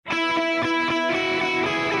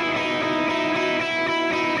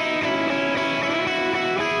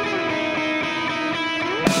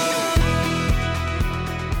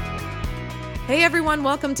everyone,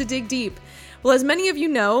 welcome to Dig Deep. Well, as many of you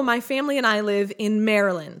know, my family and I live in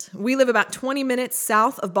Maryland. We live about 20 minutes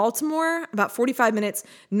south of Baltimore, about 45 minutes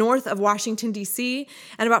north of Washington, D.C.,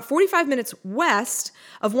 and about 45 minutes west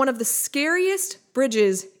of one of the scariest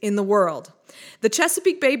bridges in the world. The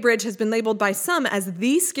Chesapeake Bay Bridge has been labeled by some as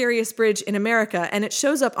the scariest bridge in America, and it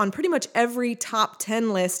shows up on pretty much every top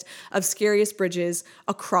 10 list of scariest bridges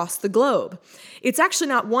across the globe. It's actually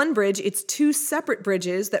not one bridge, it's two separate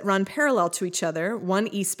bridges that run parallel to each other, one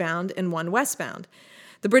eastbound and one westbound.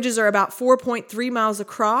 The bridges are about 4.3 miles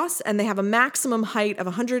across, and they have a maximum height of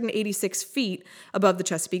 186 feet above the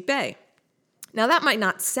Chesapeake Bay. Now, that might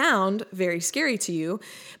not sound very scary to you,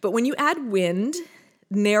 but when you add wind,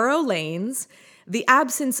 narrow lanes, the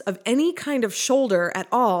absence of any kind of shoulder at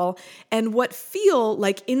all, and what feel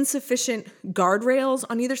like insufficient guardrails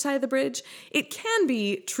on either side of the bridge, it can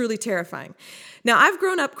be truly terrifying. Now, I've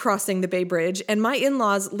grown up crossing the Bay Bridge, and my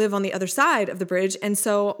in-laws live on the other side of the bridge, and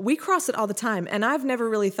so we cross it all the time, and I've never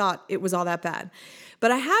really thought it was all that bad.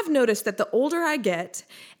 But I have noticed that the older I get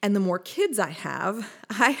and the more kids I have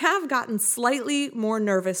gotten slightly more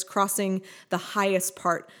nervous crossing the highest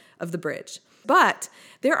part of the bridge. But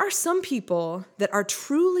there are some people that are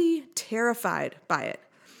truly terrified by it.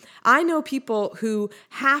 I know people who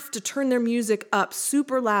have to turn their music up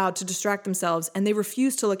super loud to distract themselves, and they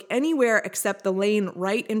refuse to look anywhere except the lane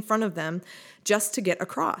right in front of them just to get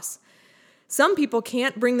across. Some people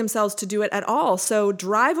can't bring themselves to do it at all, so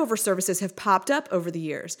drive-over services have popped up over the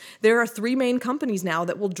years. There are 3 main companies now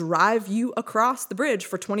that will drive you across the bridge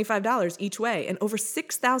for $25 each way, and over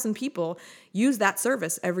 6,000 people use that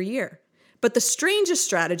service every year. But the strangest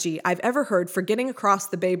strategy I've ever heard for getting across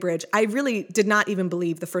the Bay Bridge, I really did not even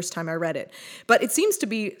believe the first time I read it. But it seems to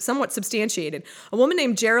be somewhat substantiated. A woman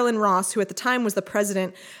named Geraldine Ross, who at the time was the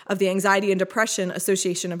president of the Anxiety and Depression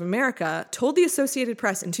Association of America, told the Associated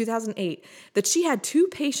Press in 2008 that she had 2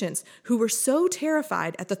 patients who were so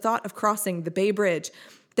terrified at the thought of crossing the Bay Bridge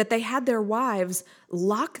that they had their wives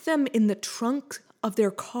lock them in the trunk of their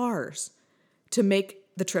cars to make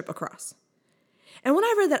the trip across. And when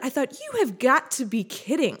I read that, I thought, you have got to be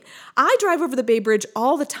kidding. I drive over the Bay Bridge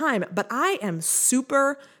all the time, but I am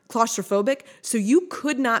super claustrophobic, so you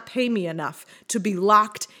could not pay me enough to be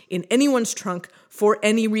locked in anyone's trunk for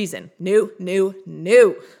any reason.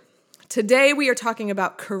 No. Today, we are talking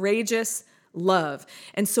about courageous love.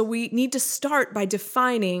 And so we need to start by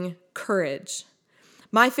defining courage.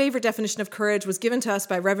 My favorite definition of courage was given to us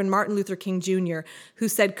by Reverend Martin Luther King Jr., who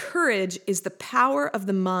said, courage is the power of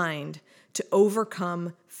the mind to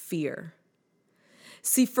overcome fear.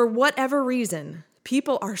 See, for whatever reason,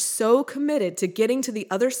 people are so committed to getting to the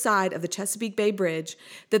other side of the Chesapeake Bay Bridge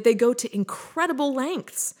that they go to incredible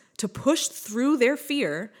lengths to push through their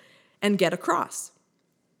fear and get across.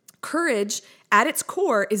 Courage, at its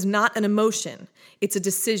core, is not an emotion. It's a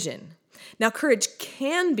decision. Now, courage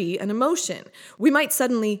can be an emotion. We might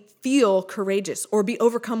suddenly feel courageous or be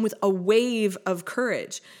overcome with a wave of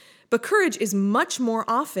courage. But courage is much more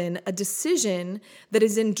often a decision that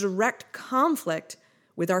is in direct conflict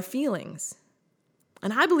with our feelings.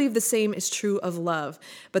 And I believe the same is true of love,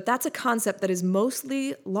 but that's a concept that is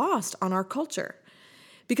mostly lost on our culture.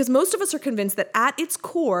 Because most of us are convinced that at its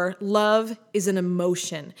core, love is an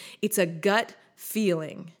emotion. It's a gut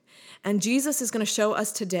feeling. And Jesus is going to show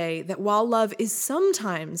us today that while love is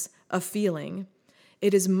sometimes a feeling,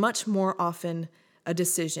 it is much more often a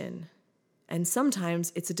decision. And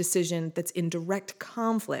sometimes it's a decision that's in direct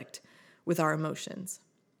conflict with our emotions.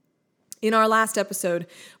 In our last episode,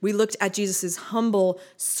 we looked at Jesus' humble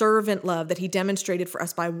servant love that he demonstrated for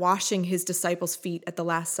us by washing his disciples' feet at the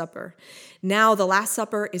Last Supper. Now the Last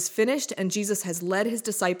Supper is finished, and Jesus has led his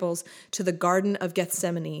disciples to the Garden of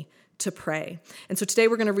Gethsemane to pray. And so today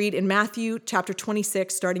we're going to read in Matthew chapter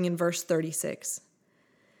 26, starting in verse 36.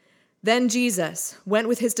 Then Jesus went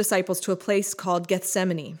with his disciples to a place called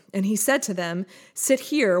Gethsemane, and he said to them, "Sit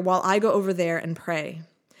here while I go over there and pray."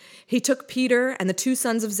 He took Peter and the 2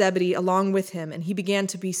 sons of Zebedee along with him, and he began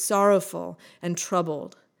to be sorrowful and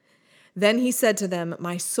troubled. Then he said to them,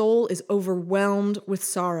 "My soul is overwhelmed with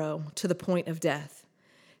sorrow to the point of death.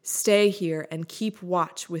 Stay here and keep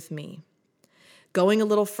watch with me." Going a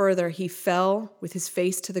little further, he fell with his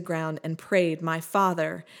face to the ground and prayed, "My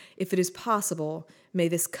Father, if it is possible, may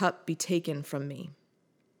this cup be taken from me."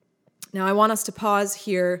 Now, I want us to pause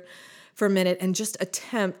here for a minute and just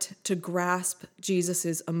attempt to grasp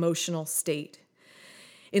Jesus' emotional state.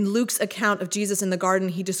 In Luke's account of Jesus in the garden,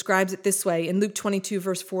 he describes it this way. In Luke 22,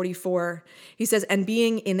 verse 44, he says, "And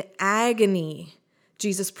being in agony,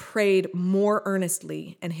 Jesus prayed more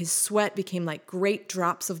earnestly, and his sweat became like great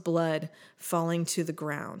drops of blood falling to the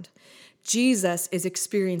ground." Jesus is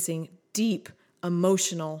experiencing deep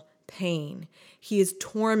emotional pain. He is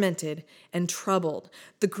tormented and troubled.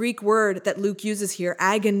 The Greek word that Luke uses here,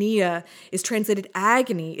 agonia, is translated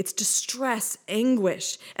agony. It's distress,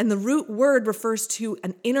 anguish. And the root word refers to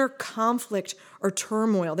an inner conflict or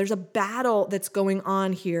turmoil. There's a battle that's going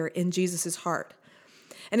on here in Jesus' heart.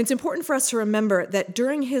 And it's important for us to remember that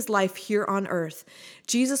during his life here on earth,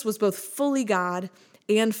 Jesus was both fully God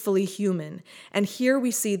and fully human. And here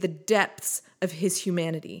we see the depths of his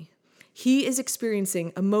humanity. He is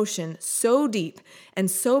experiencing emotion so deep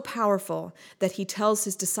and so powerful that he tells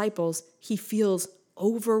his disciples he feels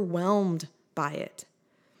overwhelmed by it.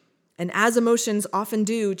 And as emotions often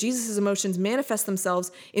do, Jesus' emotions manifest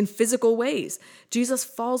themselves in physical ways. Jesus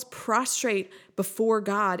falls prostrate before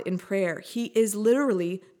God in prayer. He is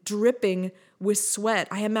literally dripping with sweat.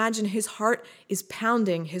 I imagine his heart is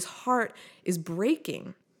pounding, his heart is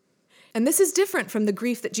breaking. And this is different from the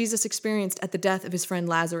grief that Jesus experienced at the death of his friend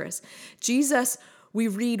Lazarus. Jesus, we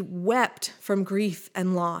read, wept from grief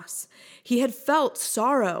and loss. He had felt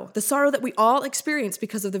sorrow, the sorrow that we all experience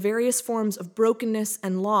because of the various forms of brokenness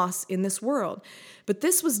and loss in this world. But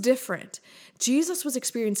this was different. Jesus was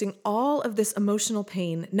experiencing all of this emotional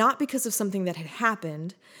pain, not because of something that had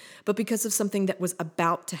happened, but because of something that was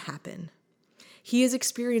about to happen. He is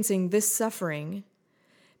experiencing this suffering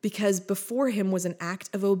because before him was an act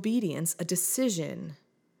of obedience, a decision.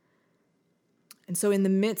 And so in the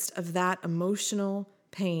midst of that emotional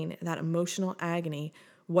pain, that emotional agony,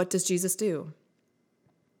 what does Jesus do?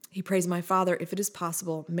 He prays, "My Father, if it is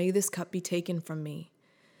possible, may this cup be taken from me,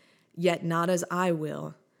 yet not as I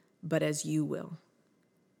will, but as you will."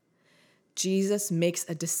 Jesus makes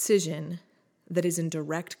a decision that is in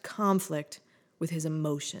direct conflict with his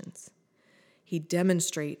emotions. He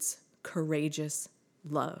demonstrates courageous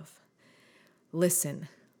love. Listen,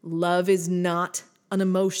 love is not an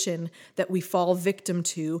emotion that we fall victim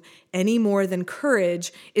to any more than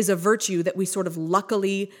courage is a virtue that we sort of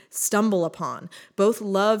luckily stumble upon. Both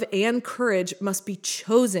love and courage must be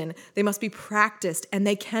chosen, they must be practiced, and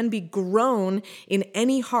they can be grown in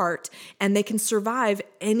any heart, and they can survive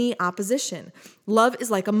any opposition. Love is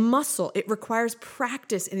like a muscle. It requires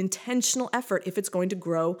practice and intentional effort if it's going to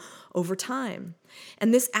grow over time.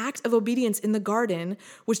 And this act of obedience in the garden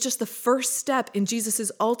was just the first step in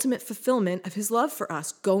Jesus' ultimate fulfillment of his love for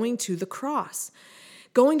us, going to the cross.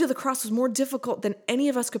 Going to the cross was more difficult than any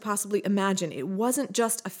of us could possibly imagine. It wasn't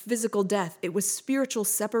just a physical death. It was spiritual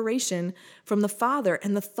separation from the Father.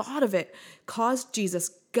 And the thought of it caused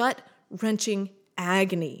Jesus gut-wrenching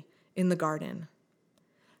agony in the garden.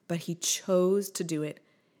 But he chose to do it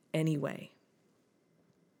anyway.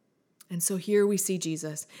 And so here we see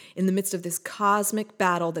Jesus in the midst of this cosmic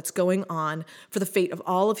battle that's going on for the fate of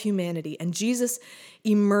all of humanity. And Jesus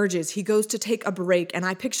emerges. He goes to take a break. And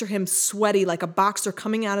I picture him sweaty like a boxer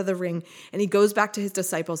coming out of the ring. And he goes back to his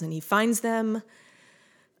disciples and he finds them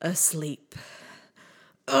asleep.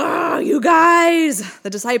 Oh, you guys, the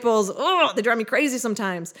disciples, they drive me crazy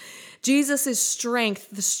sometimes. Jesus' strength,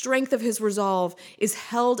 the strength of his resolve, is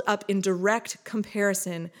held up in direct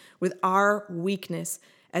comparison with our weakness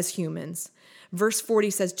as humans. Verse 40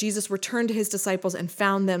 says, Jesus returned to his disciples and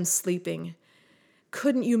found them sleeping.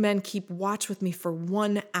 "Couldn't you men keep watch with me for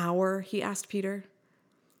 1 hour?" he asked Peter.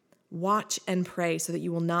 "Watch and pray so that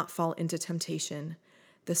you will not fall into temptation.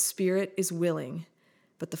 The spirit is willing,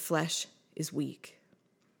 but the flesh is weak."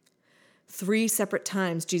 3 separate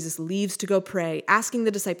times Jesus leaves to go pray, asking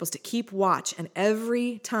the disciples to keep watch, and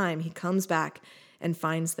every time he comes back and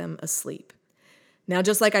finds them asleep. Now,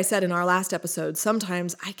 just like I said in our last episode,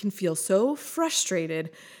 sometimes I can feel so frustrated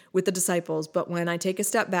with the disciples, but when I take a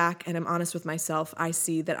step back and I'm honest with myself, I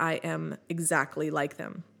see that I am exactly like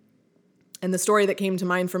them. And the story that came to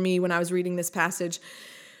mind for me when I was reading this passage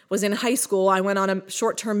was in high school. I went on a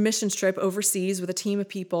short-term missions trip overseas with a team of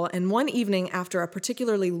people, and one evening after a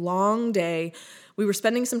particularly long day, we were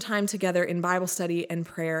spending some time together in Bible study and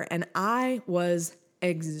prayer, and I was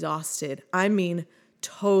exhausted. I mean,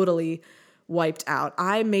 totally wiped out.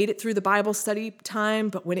 I made it through the Bible study time,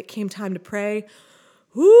 but when it came time to pray,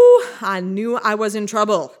 I knew I was in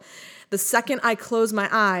trouble. The second I closed my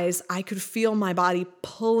eyes, I could feel my body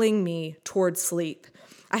pulling me towards sleep.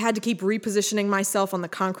 I had to keep repositioning myself on the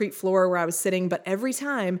concrete floor where I was sitting, but every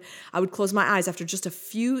time I would close my eyes, after just a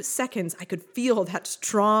few seconds, I could feel that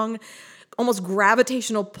strong, almost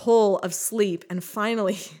gravitational pull of sleep. And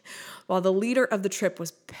finally, while the leader of the trip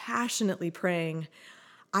was passionately praying,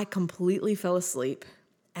 I completely fell asleep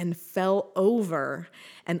and fell over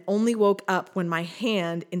and only woke up when my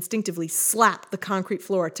hand instinctively slapped the concrete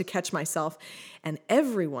floor to catch myself. And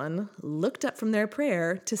everyone looked up from their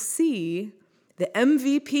prayer to see the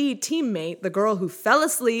MVP teammate, the girl who fell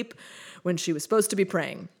asleep when she was supposed to be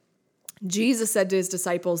praying. Jesus said to his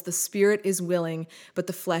disciples, the spirit is willing, but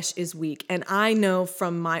the flesh is weak. And I know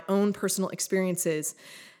from my own personal experiences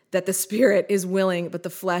that the spirit is willing, but the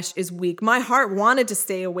flesh is weak. My heart wanted to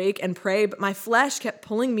stay awake and pray, but my flesh kept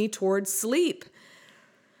pulling me towards sleep.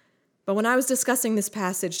 But when I was discussing this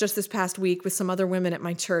passage just this past week with some other women at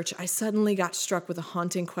my church, I suddenly got struck with a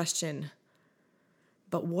haunting question.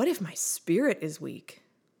 But what if my spirit is weak?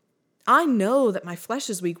 I know that my flesh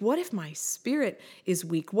is weak. What if my spirit is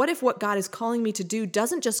weak? What if what God is calling me to do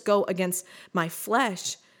doesn't just go against my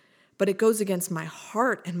flesh, but it goes against my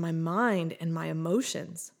heart and my mind and my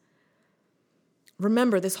emotions?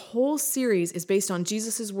 Remember, this whole series is based on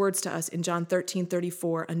Jesus' words to us in John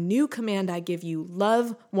 13:34. A new command I give you,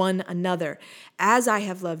 love one another. As I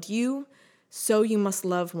have loved you, so you must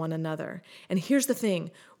love one another. And here's the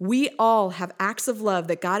thing. We all have acts of love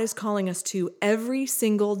that God is calling us to every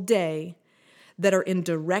single day that are in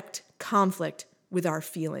direct conflict with our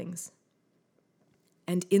feelings.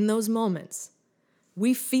 And in those moments,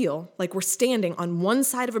 we feel like we're standing on one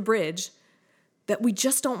side of a bridge that we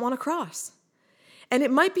just don't want to cross. And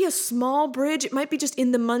it might be a small bridge. It might be just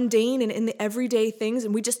in the mundane and in the everyday things,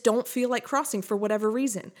 and we just don't feel like crossing for whatever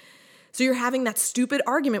reason. So you're having that stupid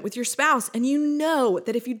argument with your spouse, and you know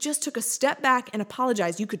that if you just took a step back and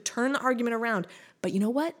apologized, you could turn the argument around. But you know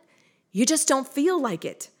what? You just don't feel like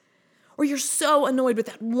it. Or you're so annoyed with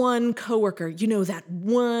that one coworker, that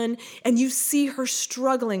one, and you see her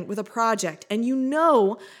struggling with a project, and you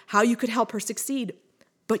know how you could help her succeed,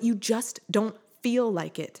 but you just don't feel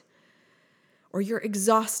like it. Or you're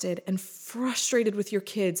exhausted and frustrated with your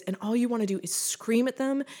kids, and all you want to do is scream at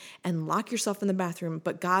them and lock yourself in the bathroom,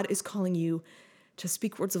 but God is calling you to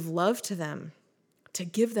speak words of love to them, to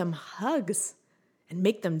give them hugs and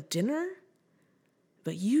make them dinner,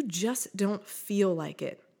 but you just don't feel like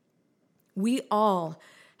it. We all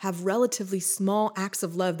have relatively small acts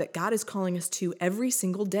of love that God is calling us to every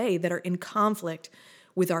single day that are in conflict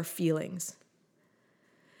with our feelings.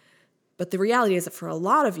 But the reality is that for a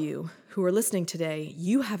lot of you who are listening today,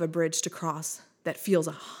 you have a bridge to cross that feels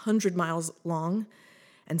 100 miles long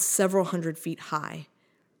and several hundred feet high.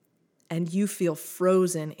 And you feel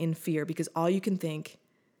frozen in fear because all you can think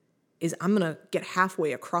is, I'm going to get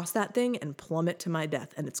halfway across that thing and plummet to my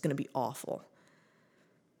death, and it's going to be awful.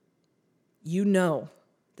 You know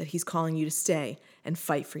that he's calling you to stay and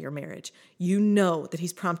fight for your marriage. You know that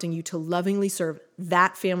he's prompting you to lovingly serve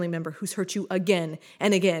that family member who's hurt you again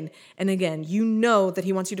and again and again. You know that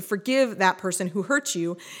he wants you to forgive that person who hurt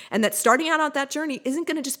you, and that starting out on that journey isn't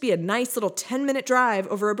going to just be a nice little 10-minute drive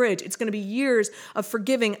over a bridge. It's going to be years of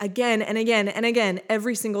forgiving again and again and again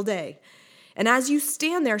every single day. And as you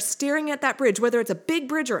stand there staring at that bridge, whether it's a big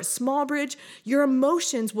bridge or a small bridge, your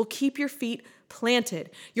emotions will keep your feet planted.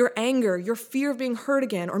 Your anger, your fear of being hurt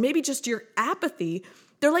again, or maybe just your apathy,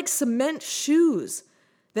 they're like cement shoes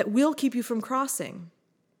that will keep you from crossing.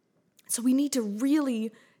 So we need to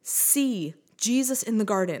really see Jesus in the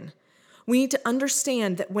garden. We need to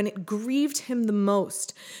understand that when it grieved him the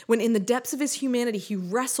most, when in the depths of his humanity, he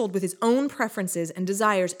wrestled with his own preferences and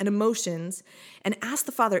desires and emotions and asked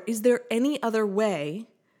the Father, is there any other way?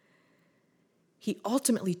 He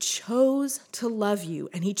ultimately chose to love you,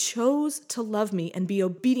 and he chose to love me and be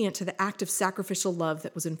obedient to the act of sacrificial love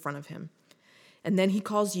that was in front of him. And then he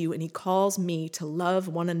calls you and he calls me to love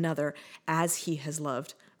one another as he has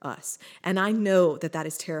loved us. And I know that that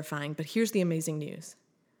is terrifying, but here's the amazing news.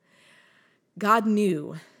 God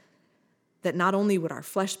knew that not only would our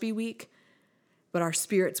flesh be weak, but our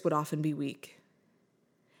spirits would often be weak.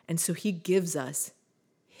 And so he gives us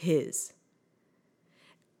his.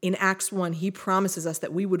 In Acts 1, he promises us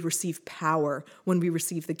that we would receive power when we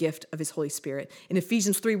receive the gift of his Holy Spirit. In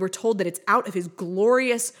Ephesians 3, we're told that it's out of his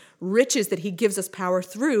glorious riches that he gives us power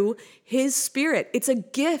through his Spirit. It's a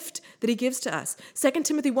gift that he gives to us. 2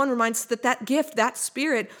 Timothy 1 reminds us that that gift, that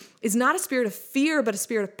Spirit, is not a spirit of fear, but a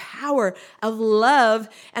spirit of power, of love,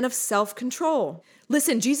 and of self-control.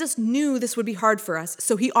 Listen, Jesus knew this would be hard for us,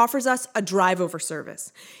 so he offers us a drive-over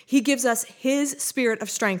service. He gives us his spirit of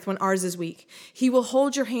strength when ours is weak. He will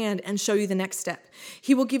hold your hand and show you the next step.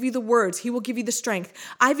 He will give you the words. He will give you the strength.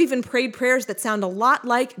 I've even prayed prayers that sound a lot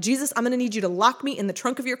like, Jesus, I'm going to need you to lock me in the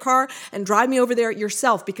trunk of your car and drive me over there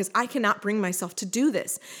yourself because I cannot bring myself to do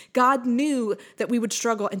this. God knew that we would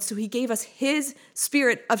struggle, and so he gave us his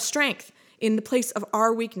spirit of strength in the place of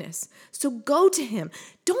our weakness. So go to him.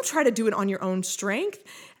 Don't try to do it on your own strength.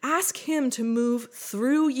 Ask him to move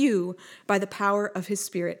through you by the power of his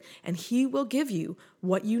Spirit, and he will give you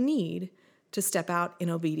what you need to step out in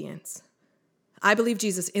obedience. I believe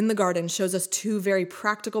Jesus in the garden shows us two very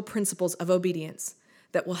practical principles of obedience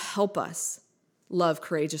that will help us love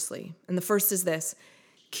courageously. And the first is this: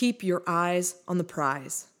 keep your eyes on the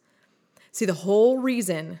prize. See, the whole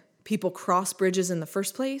reason people cross bridges in the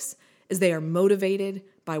first place is they are motivated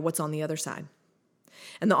by what's on the other side.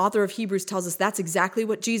 And the author of Hebrews tells us that's exactly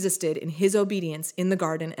what Jesus did in his obedience in the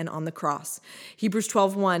garden and on the cross. Hebrews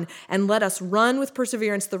 12:1, and let us run with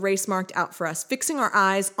perseverance the race marked out for us, fixing our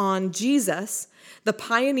eyes on Jesus, the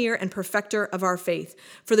pioneer and perfecter of our faith.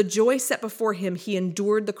 For the joy set before him, he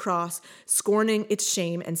endured the cross, scorning its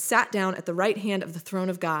shame, and sat down at the right hand of the throne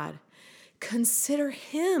of God. Consider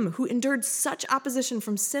him who endured such opposition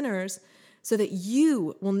from sinners so that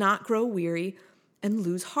you will not grow weary and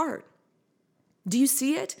lose heart. Do you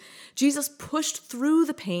see it? Jesus pushed through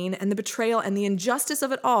the pain and the betrayal and the injustice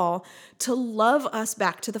of it all to love us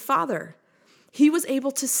back to the Father. He was able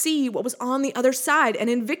to see what was on the other side, and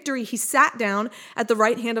in victory, he sat down at the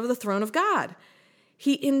right hand of the throne of God.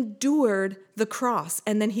 He endured the cross,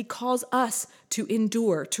 and then he calls us to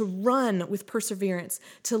endure, to run with perseverance,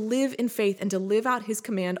 to live in faith, and to live out his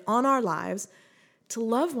command on our lives to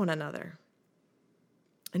love one another.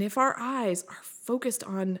 And if our eyes are focused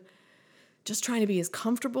on just trying to be as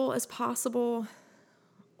comfortable as possible,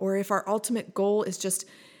 or if our ultimate goal is just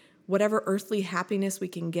whatever earthly happiness we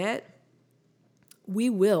can get, we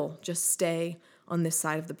will just stay on this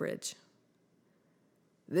side of the bridge.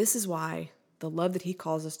 This is why the love that he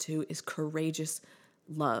calls us to is courageous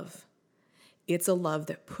love. It's a love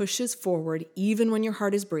that pushes forward even when your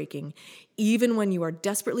heart is breaking, even when you are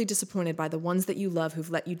desperately disappointed by the ones that you love who've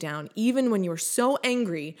let you down, even when you're so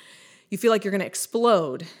angry you feel like you're going to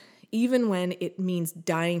explode, even when it means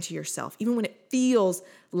dying to yourself, even when it feels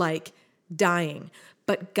like dying.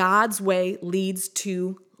 But God's way leads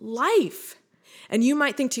to life. And you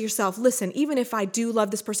might think to yourself, listen, even if I do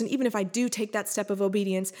love this person, even if I do take that step of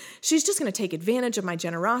obedience, she's just going to take advantage of my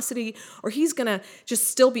generosity, or he's going to just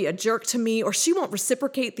still be a jerk to me, or she won't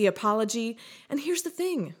reciprocate the apology. And here's the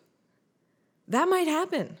thing, that might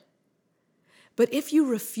happen. But if you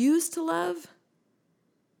refuse to love,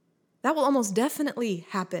 that will almost definitely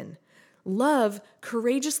happen. Love,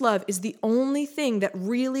 courageous love, is the only thing that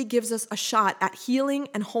really gives us a shot at healing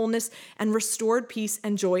and wholeness and restored peace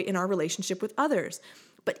and joy in our relationship with others.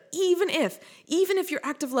 But even if your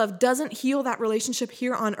act of love doesn't heal that relationship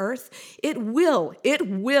here on earth, it will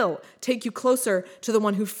take you closer to the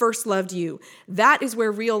one who first loved you. That is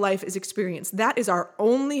where real life is experienced. That is our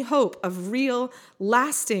only hope of real,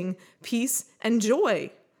 lasting peace and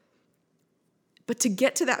joy. But to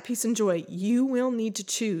get to that peace and joy, you will need to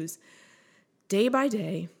choose day by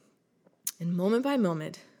day and moment by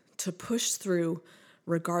moment to push through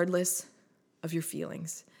regardless of your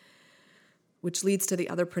feelings, which leads to the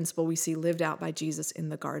other principle we see lived out by Jesus in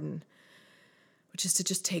the garden, which is to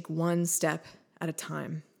just take one step at a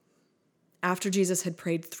time. After Jesus had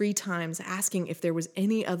prayed 3 times, asking if there was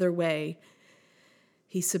any other way,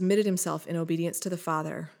 he submitted himself in obedience to the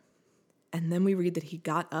Father. And then we read that he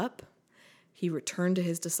got up, he returned to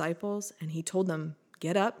his disciples, and he told them,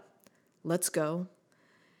 "Get up, let's go."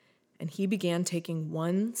 And he began taking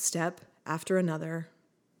one step after another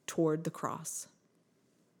toward the cross.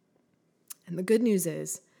 And the good news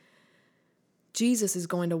is, Jesus is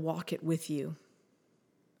going to walk it with you.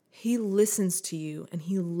 He listens to you and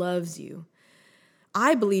he loves you.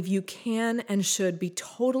 I believe you can and should be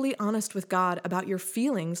totally honest with God about your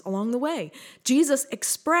feelings along the way. Jesus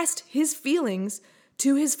expressed his feelings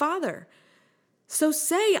to his Father. So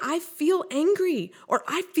say, I feel angry, or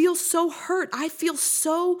I feel so hurt, I feel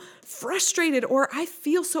so frustrated, or I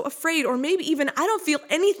feel so afraid, or maybe even I don't feel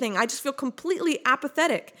anything, I just feel completely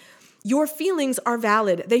apathetic. Your feelings are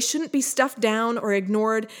valid. They shouldn't be stuffed down or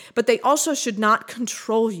ignored, but they also should not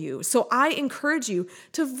control you. So I encourage you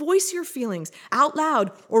to voice your feelings out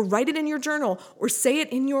loud, or write it in your journal, or say it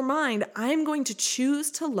in your mind. I'm going to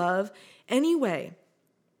choose to love anyway.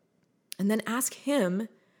 And then ask him,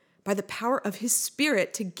 by the power of his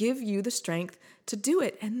Spirit, to give you the strength to do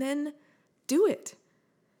it, and then do it.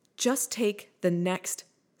 Just take the next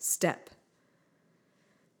step.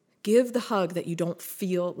 Give the hug that you don't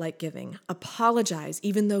feel like giving. Apologize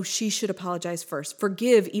even though she should apologize first.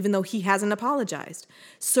 Forgive even though he hasn't apologized.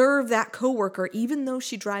 Serve that coworker even though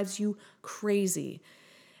she drives you crazy.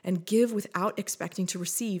 And give without expecting to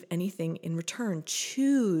receive anything in return.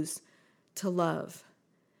 Choose to love.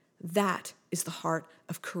 That is the heart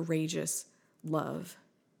of courageous love.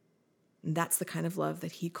 And that's the kind of love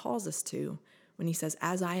that he calls us to when he says,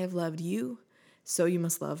 "As I have loved you, so you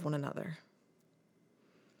must love one another."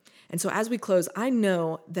 And so as we close, I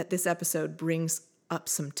know that this episode brings up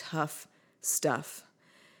some tough stuff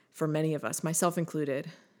for many of us, myself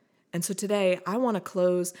included. And so today I want to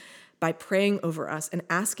close by praying over us and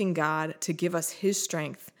asking God to give us his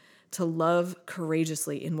strength to love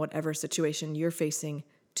courageously in whatever situation you're facing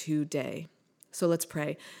today. So let's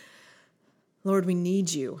pray. Lord, we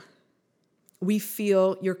need you. We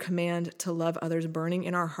feel your command to love others burning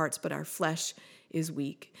in our hearts, but our flesh is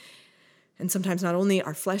weak. And sometimes not only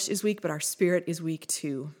our flesh is weak, but our spirit is weak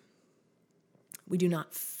too. We do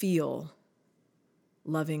not feel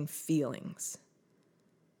loving feelings.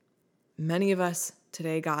 Many of us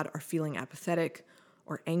today, God, are feeling apathetic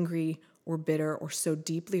or angry or bitter or so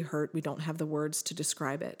deeply hurt we don't have the words to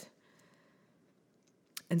describe it.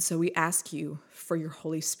 And so we ask you for your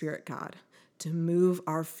Holy Spirit, God, to move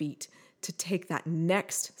our feet, to take that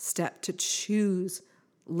next step, to choose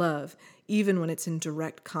love, even when it's in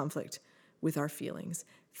direct conflict with our feelings.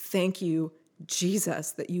 Thank you,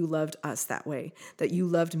 Jesus, that you loved us that way, that you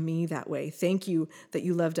loved me that way. Thank you that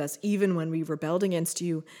you loved us even when we rebelled against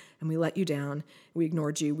you and we let you down, we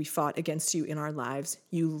ignored you, we fought against you in our lives.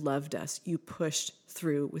 You loved us. You pushed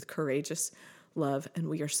through with courageous love, and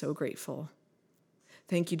we are so grateful.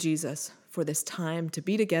 Thank you, Jesus, for this time to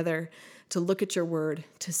be together, to look at your word,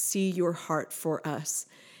 to see your heart for us,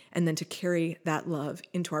 and then to carry that love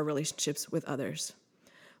into our relationships with others.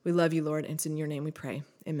 We love you, Lord, and it's in your name we pray.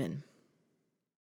 Amen.